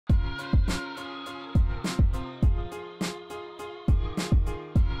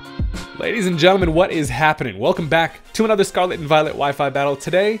Ladies and gentlemen, what is happening? Welcome back to another Scarlet and Violet Wi-Fi battle.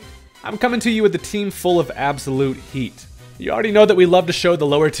 Today, I'm coming to you with a team full of absolute heat. You already know that we love to show the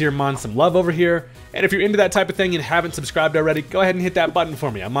lower tier mons some love over here, and if you're into that type of thing and haven't subscribed already, go ahead and hit that button for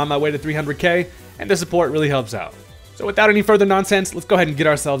me. I'm on my way to 300k, and the support really helps out. So without any further nonsense, let's go ahead and get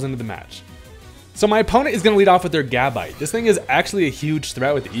ourselves into the match. So my opponent is going to lead off with their Gabite. This thing is actually a huge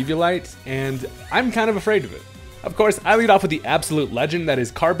threat with Eviolite, and I'm kind of afraid of it. Of course, I lead off with the absolute legend that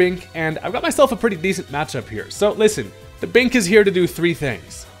is Carbink, and I've got myself a pretty decent matchup here. So listen, the Bink is here to do three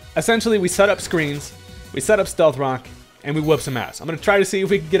things. Essentially, we set up screens, we set up Stealth Rock, and we whoop some ass. I'm going to try to see if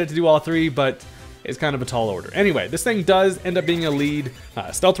we can get it to do all three, but it's kind of a tall order. Anyway, this thing does end up being a lead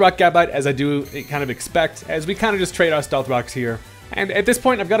Stealth Rock Gabite, as I do kind of expect, as we kind of just trade our Stealth Rocks here. And at this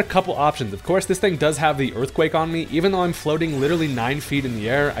point, I've got a couple options. Of course, this thing does have the Earthquake on me. Even though I'm floating literally 9 feet in the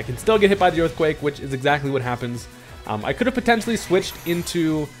air, I can still get hit by the Earthquake, which is exactly what happens. I could have potentially switched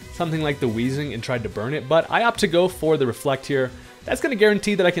into something like the Wheezing and tried to burn it, but I opt to go for the Reflect here. That's going to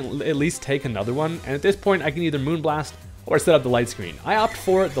guarantee that I can at least take another one, and at this point, I can either Moonblast or set up the Light Screen. I opt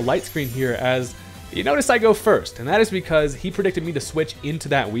for the Light Screen here, as you notice I go first, and that is because he predicted me to switch into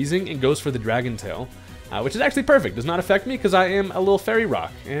that Wheezing and goes for the Dragon Tail. Which is actually perfect. Does not affect me because I am a little Fairy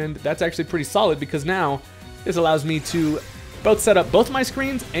Rock, and that's actually pretty solid because now this allows me to both set up both my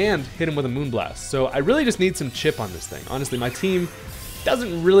screens and hit him with a Moonblast. So I really just need some chip on this thing. Honestly, my team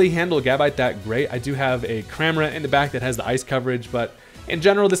doesn't really handle Gabite that great. I do have a Cramorant in the back that has the ice coverage, but in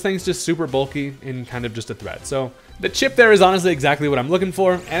general, this thing's just super bulky and kind of just a threat. So the chip there is honestly exactly what I'm looking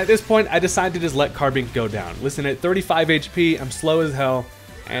for, and at this point, I decide to just let Carbink go down. Listen, at 35 HP, I'm slow as hell,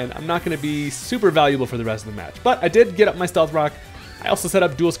 and I'm not going to be super valuable for the rest of the match. But I did get up my Stealth Rock. I also set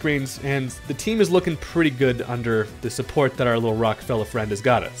up dual screens, and the team is looking pretty good under the support that our little rock fella friend has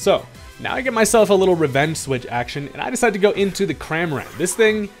got us. So now I get myself a little revenge switch action, and I decide to go into the Cramorant. This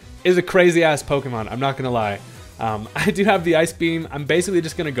thing is a crazy ass Pokemon, I'm not going to lie. I do have the Ice Beam. I'm basically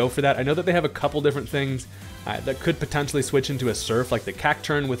just going to go for that. I know that they have a couple different things that could potentially switch into a Surf, like the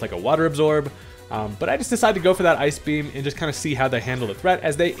Cacturn with like a Water Absorb. But I just decided to go for that Ice Beam and just kind of see how they handle the threat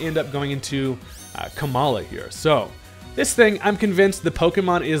as they end up going into Kamala here. So this thing, I'm convinced the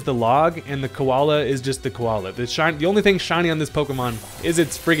Pokemon is the Log and the Koala is just the Koala. The only thing shiny on this Pokemon is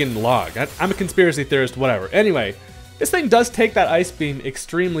its friggin' Log. I'm a conspiracy theorist, whatever. Anyway, this thing does take that Ice Beam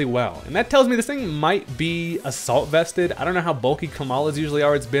extremely well, and that tells me this thing might be Assault Vested. I don't know how bulky Kamalas usually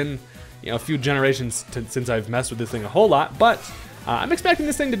are. It's been, you know, a few generations since I've messed with this thing a whole lot, but I'm expecting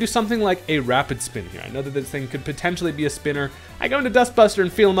this thing to do something like a Rapid Spin here. I know that this thing could potentially be a spinner. I go into Dustbuster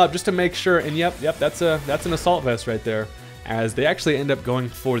and feel him up just to make sure, and yep, that's an Assault Vest right there, as they actually end up going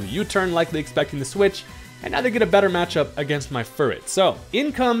for the U-turn, likely expecting the switch, and now they get a better matchup against my Furret. So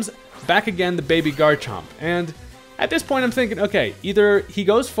in comes back again the baby Garchomp, and at this point I'm thinking, okay, either he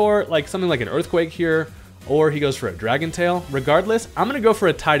goes for like something like an Earthquake here, or he goes for a Dragon Tail. Regardless, I'm gonna go for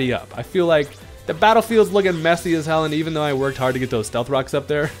a Tidy Up. I feel like the battlefield's looking messy as hell, and even though I worked hard to get those Stealth Rocks up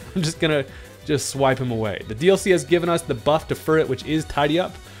there, I'm just gonna swipe him away. The DLC has given us the buff to Furret, which is Tidy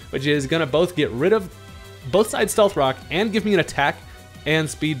Up, which is gonna both get rid of both sides Stealth Rock and give me an attack and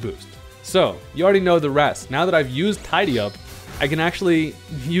speed boost. So you already know the rest. Now that I've used Tidy Up, I can actually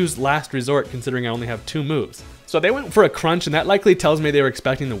use Last Resort considering I only have 2 moves. So they went for a Crunch, and that likely tells me they were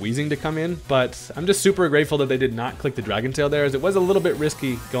expecting the Wheezing to come in, but I'm just super grateful that they did not click the Dragon Tail there, as it was a little bit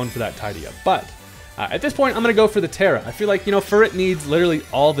risky going for that Tidy Up. But at this point, I'm going to go for the Terra. I feel like, you know, Furret needs literally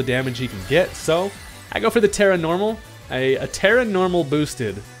all the damage he can get, so I go for the Terra Normal. A Terra Normal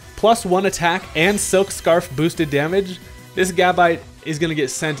boosted, +1 attack and Silk Scarf boosted damage. This Gabite is going to get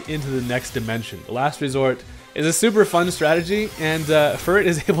sent into the next dimension. The Last Resort is a super fun strategy, and Furret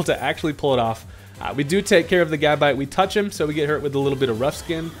is able to actually pull it off. We do take care of the Gabite. We touch him, so we get hurt with a little bit of Rough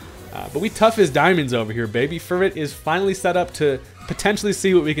Skin. But we tough his diamonds over here, baby. Furret is finally set up to potentially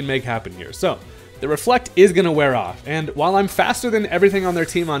see what we can make happen here. So the Reflect is going to wear off. And while I'm faster than everything on their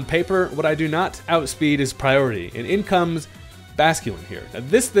team on paper, what I do not outspeed is priority. And in comes Basculin here. Now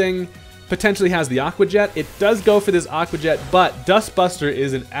this thing potentially has the Aqua Jet. It does go for this Aqua Jet, but Dustbuster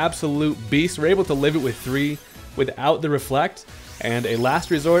is an absolute beast. We're able to live it with 3 without the Reflect. And a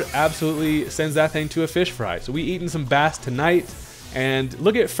Last Resort absolutely sends that thing to a fish fry. So we eating some bass tonight, and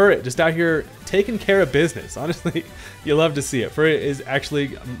look at Furret just out here taking care of business. Honestly, you love to see it. Furret is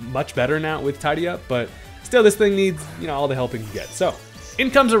actually much better now with Tidy Up, but still this thing needs, you know, all the help it can get. So in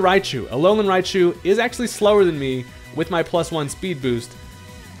comes a Raichu. A Alolan Raichu is actually slower than me with my +1 speed boost.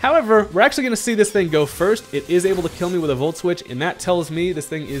 However, we're actually going to see this thing go first. It is able to kill me with a Volt Switch, and that tells me this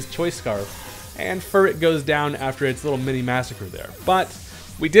thing is Choice Scarf. And Furret goes down after its little mini massacre there. But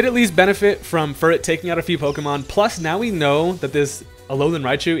we did at least benefit from Furret taking out a few Pokemon, plus now we know that this Alolan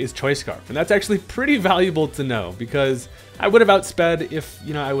Raichu is Choice Scarf, and that's actually pretty valuable to know because I would have outsped if,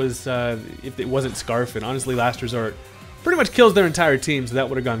 you know, I was if it wasn't Scarf, and honestly Last Resort pretty much kills their entire team, so that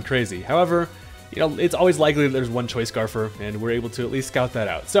would have gone crazy. However, you know, it's always likely that there's one Choice Scarfer, and we're able to at least scout that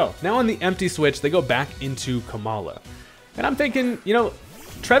out. So now on the empty switch, they go back into Komala, and I'm thinking, you know,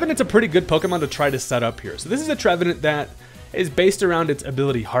 Trevenant's a pretty good Pokemon to try to set up here. So this is a Trevenant that is based around its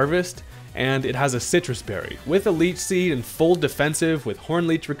ability Harvest, and it has a Citrus Berry. With a Leech Seed and full defensive with Horn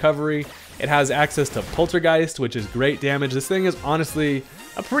Leech recovery, it has access to Poltergeist, which is great damage. This thing is honestly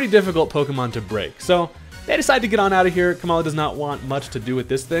a pretty difficult Pokemon to break. So they decide to get on out of here. Komala does not want much to do with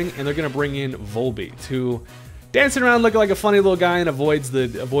this thing, and they're going to bring in Volbeat, who dancing around looking like a funny little guy and avoids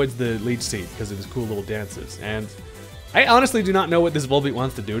the Leech Seed because of his cool little dances. And I honestly do not know what this Volbeat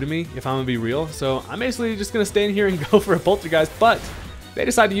wants to do to me, if I'm going to be real, so I'm basically just going to stay in here and go for a Poltergeist, but they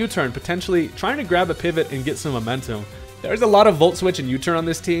decide to U-turn, potentially trying to grab a pivot and get some momentum. There's a lot of Volt Switch and U-turn on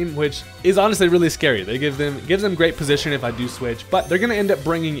this team, which is honestly really scary. They gives them great position if I do switch, but they're going to end up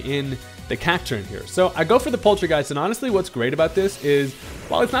bringing in the Cacturne here. So I go for the Poltergeist, and honestly what's great about this is,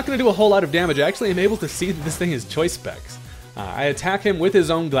 while it's not going to do a whole lot of damage, I actually am able to see that this thing is Choice Specs. I attack him with his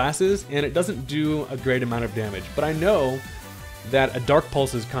own glasses, and it doesn't do a great amount of damage, but I know that a Dark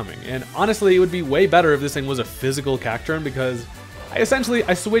Pulse is coming, and honestly it would be way better if this thing was a physical Cacturne, because I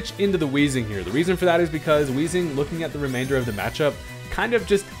switch into the Weezing here. The reason for that is because Weezing, looking at the remainder of the matchup, kind of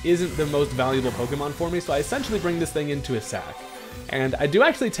just isn't the most valuable Pokemon for me, so I essentially bring this thing into a sack. And I do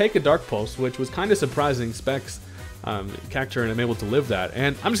actually take a Dark Pulse, which was kind of surprising. Specs Cacturne, I'm able to live that,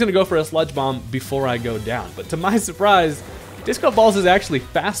 and I'm just going to go for a Sludge Bomb before I go down. But to my surprise, Disco Balls is actually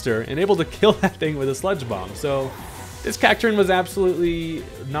faster and able to kill that thing with a Sludge Bomb. So this Cacturne was absolutely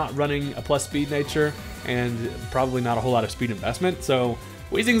not running a plus speed nature, and probably not a whole lot of speed investment. So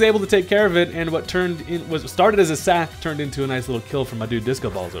Weezing's able to take care of it, and what started as a sack turned into a nice little kill from my dude Disco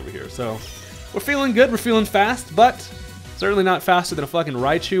Balls over here. So we're feeling good, we're feeling fast, but certainly not faster than a fucking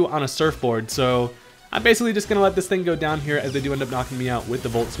Raichu on a surfboard. So I'm basically just gonna let this thing go down here, as they do end up knocking me out with the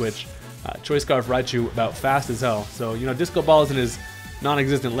Volt Switch. Choice Scarf Raichu about fast as hell. So, you know, Disco Balls and his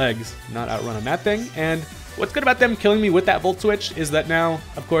non-existent legs not outrunning that thing. And what's good about them killing me with that Volt Switch is that now,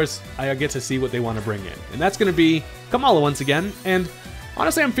 of course, I get to see what they want to bring in. And that's going to be Komala once again. And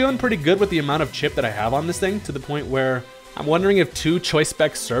honestly, I'm feeling pretty good with the amount of chip that I have on this thing, to the point where I'm wondering if 2 Choice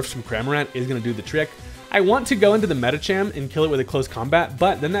Spec Surfs from Cramorant is going to do the trick. I want to go into the Medicham and kill it with a close combat,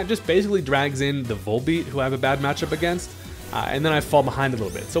 but then that just basically drags in the Volbeat, who I have a bad matchup against, and then I fall behind a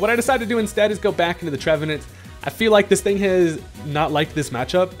little bit. So what I decided to do instead is go back into the Trevenant. I feel like this thing has not liked this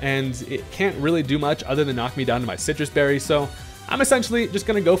matchup, and it can't really do much other than knock me down to my Citrus Berry, so I'm essentially just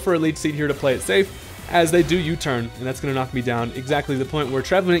going to go for a Leech Seed here to play it safe, as they do U-turn, and that's going to knock me down exactly to the point where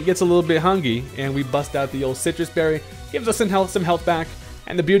Trevenant gets a little bit hungry, and we bust out the old Citrus Berry, gives us some health back,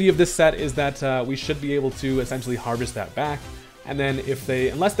 and the beauty of this set is that we should be able to essentially harvest that back, and then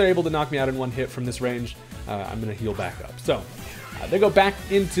unless they're able to knock me out in one hit from this range, I'm going to heal back up. So they go back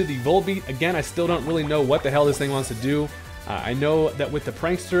into the Volbeat. Again, I still don't really know what the hell this thing wants to do. I know that with the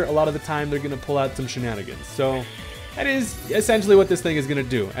Prankster, a lot of the time they're going to pull out some shenanigans. So that is essentially what this thing is going to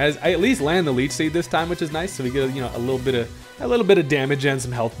do. As I at least land the Leech Seed this time, which is nice, so we get, you know, a little bit of damage and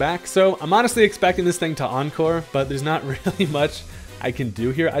some health back. So I'm honestly expecting this thing to Encore, but there's not really much I can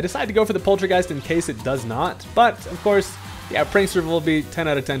do here. I decided to go for the Poltergeist in case it does not, but of course, yeah, Prankster Volbeat 10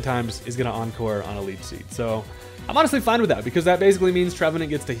 out of 10 times is going to Encore on a Leech Seed. So I'm honestly fine with that, because that basically means Trevenant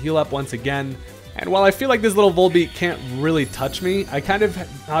gets to heal up once again. And while I feel like this little Volbeat can't really touch me, I kind of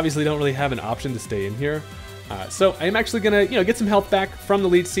obviously don't really have an option to stay in here. So I'm actually going to, you know, get some health back from the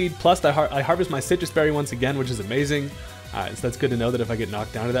Leech Seed, plus I harvest my Citrus Berry once again, which is amazing. So that's good to know that if I get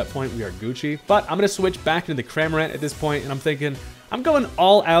knocked down to that point, we are Gucci. But I'm going to switch back into the Cramorant at this point, and I'm thinking I'm going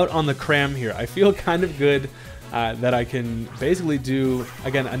all out on the Cram here. I feel kind of good that I can basically do,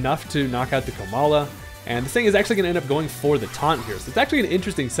 again, enough to knock out the Komala. And this thing is actually going to end up going for the Taunt here. So it's actually an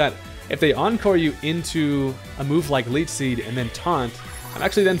interesting set. If they Encore you into a move like Leech Seed and then Taunt, I'm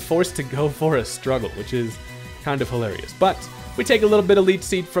actually then forced to go for a Struggle, which is kind of hilarious. But we take a little bit of Leech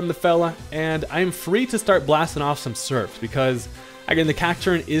Seed from the fella, and I'm free to start blasting off some Surfs, because, again, the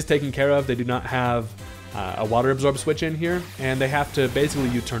Cacturne is taken care of. They do not have a Water Absorb switch in here, and they have to basically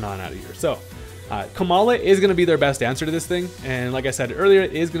U-turn on out of here. So Komala is going to be their best answer to this thing, and like I said earlier,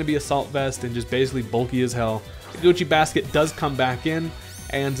 it is going to be Assault Vest and just basically bulky as hell. The Gucci Basket does come back in,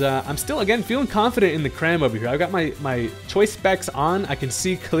 and I'm still, again, feeling confident in the Cram over here. I've got my Choice Specs on, I can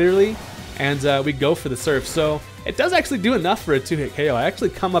see clearly, and we go for the Surf. So it does actually do enough for a 2-hit KO. I actually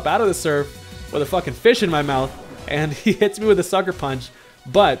come up out of the Surf with a fucking fish in my mouth, and he hits me with a Sucker Punch,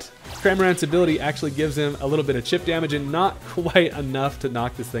 but Cramorant's ability actually gives him a little bit of chip damage and not quite enough to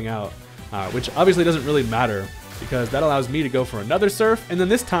knock this thing out, which obviously doesn't really matter because that allows me to go for another Surf, and then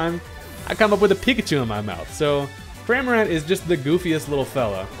this time I come up with a Pikachu in my mouth. So Cramorant is just the goofiest little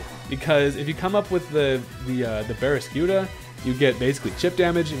fella, because if you come up with the Barraskewda, you get basically chip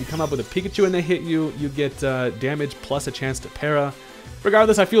damage, and you come up with a Pikachu and they hit you, you get damage plus a chance to para.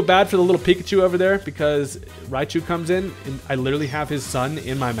 Regardless, I feel bad for the little Pikachu over there because Raichu comes in and I literally have his son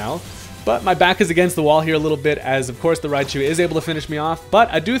in my mouth. But my back is against the wall here a little bit, as of course the Raichu is able to finish me off, but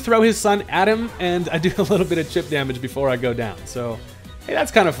I do throw his son at him and I do a little bit of chip damage before I go down. So hey,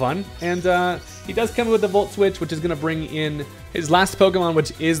 that's kind of fun. And he does come with the Volt Switch, which is going to bring in his last Pokemon,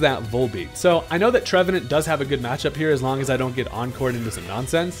 which is that Volbeat. So I know that Trevenant does have a good matchup here as long as I don't get encored into some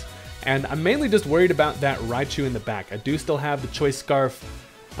nonsense. And I'm mainly just worried about that Raichu in the back. I do still have the Choice Scarf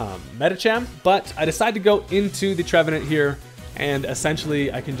Metacham, but I decided to go into the Trevenant here, and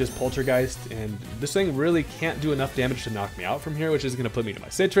essentially I can just Poltergeist, and this thing really can't do enough damage to knock me out from here, which is going to put me to my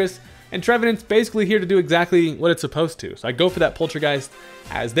Citrus. And Trevenant's basically here to do exactly what it's supposed to. So I go for that Poltergeist,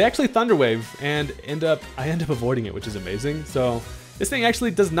 as they actually Thunder Wave, and I end up avoiding it, which is amazing. So this thing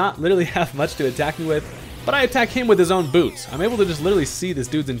actually does not literally have much to attack me with, but I attack him with his own boots. I'm able to just literally see this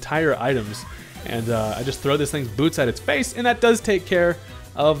dude's entire items, and I just throw this thing's boots at its face, and that does take care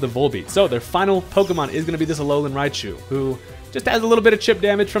of the Volbeat. So their final Pokemon is going to be this Alolan Raichu, who just has a little bit of chip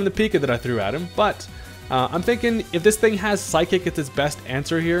damage from the Pika that I threw at him, but I'm thinking if this thing has Psychic, it's its best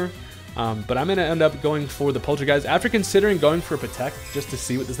answer here. But I'm going to end up going for the Poltergeist. After considering going for Protect just to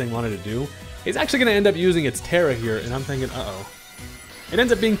see what this thing wanted to do, it's actually going to end up using its Terra here, and I'm thinking, uh-oh. It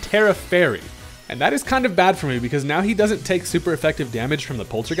ends up being Terra Fairy. And that is kind of bad for me because now he doesn't take super effective damage from the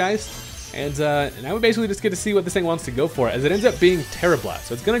Poltergeist. And now we basically just get to see what this thing wants to go for, as it ends up being Terra Blast.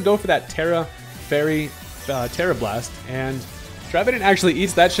 So it's going to go for that Terra Fairy Terra Blast, and Trevenant actually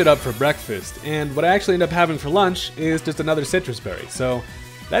eats that shit up for breakfast. And what I actually end up having for lunch is just another Citrus Berry. So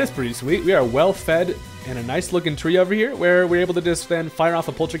that is pretty sweet. We are well fed and a nice looking tree over here where we're able to just then fire off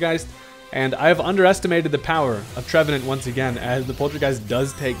a Poltergeist. And I have underestimated the power of Trevenant once again, as the Poltergeist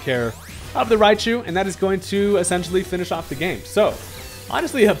does take care of the Raichu, and that is going to essentially finish off the game. So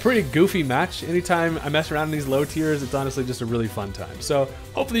honestly, a pretty goofy match. Anytime I mess around in these low tiers, it's honestly just a really fun time. So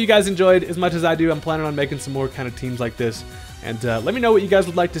hopefully you guys enjoyed as much as I do. I'm planning on making some more kind of teams like this. And let me know what you guys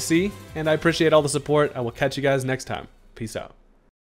would like to see. And I appreciate all the support. I will catch you guys next time. Peace out.